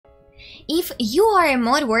If you are a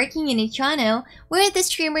mod working in a channel where the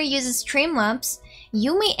streamer uses Streamlabs,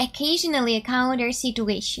 you may occasionally encounter a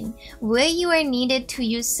situation where you are needed to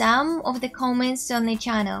use some of the comments on the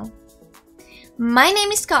channel. My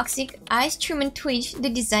name is qoqsik. I stream on Twitch the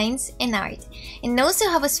designs and art, and also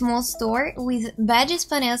have a small store with badges,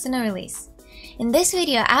 panels, and overlays. In this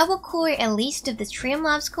video, I will cover a list of the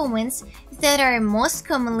Streamlabs comments that are most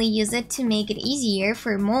commonly used to make it easier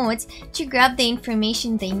for mods to grab the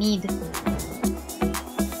information they need.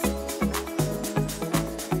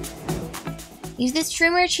 If the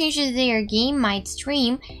streamer changes their game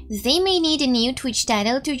mid-stream, they may need a new Twitch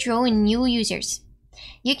title to draw in new users.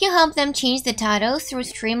 You can help them change the title through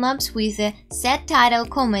Streamlabs with the set title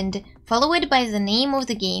command, followed by the name of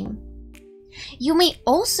the game. You may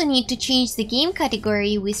also need to change the game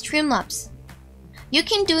category with Streamlabs. You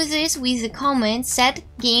can do this with the command set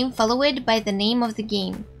game followed by the name of the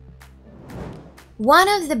game. One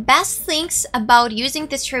of the best things about using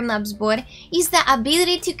the Streamlabs bot is the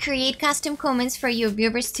ability to create custom comments for your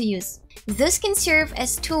viewers to use. Those can serve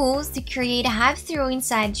as tools to create hype-throw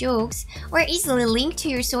inside jokes or easily link to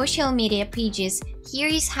your social media pages. Here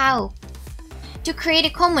is how. To create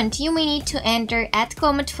a comment, you may need to enter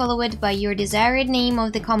 @comment followed by your desired name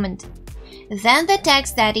of the comment, then the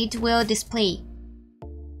text that it will display.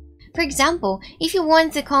 For example, if you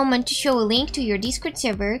want the comment to show a link to your Discord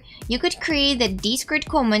server, you could create the Discord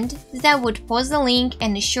comment that would post the link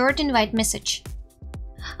and a short invite message.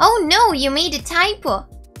 Oh no, you made a typo!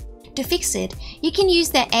 To fix it, you can use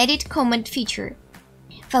the edit comment feature,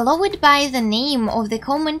 followed by the name of the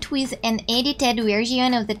comment with an edited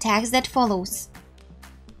version of the text that follows.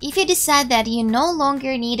 If you decide that you no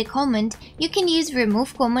longer need a comment, you can use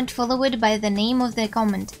remove comment followed by the name of the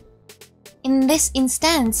comment. In this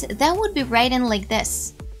instance, that would be written like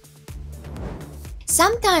this.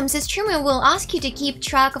 Sometimes a streamer will ask you to keep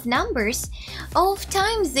track of numbers of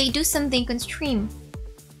times they do something on stream.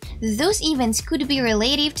 Those events could be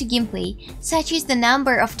relative to gameplay, such as the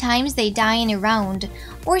number of times they die in a round,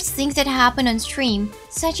 or things that happen on stream,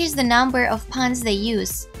 such as the number of puns they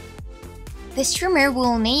use. The streamer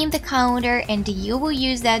will name the counter and you will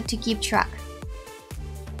use that to keep track.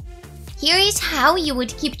 Here is how you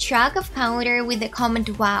would keep track of counter with the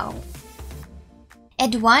comment WOW.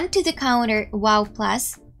 Add 1 to the counter WOW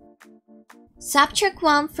plus. Subtract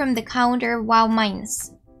 1 from the counter WOW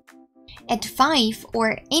minus. Add 5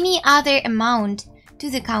 or any other amount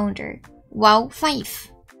to the counter WOW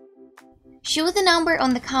 5. Show the number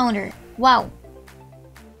on the counter WOW.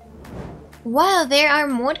 While there are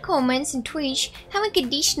mod comments in Twitch, having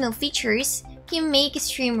additional features can make a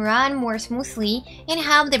stream run more smoothly and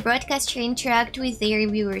help the broadcaster interact with their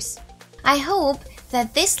viewers. I hope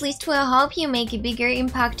that this list will help you make a bigger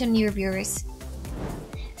impact on your viewers.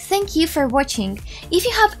 Thank you for watching. If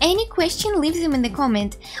you have any question, leave them in the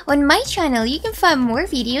comment. On my channel, you can find more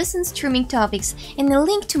videos on streaming topics and a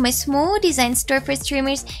link to my small design store for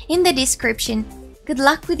streamers in the description. Good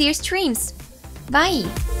luck with your streams. Bye!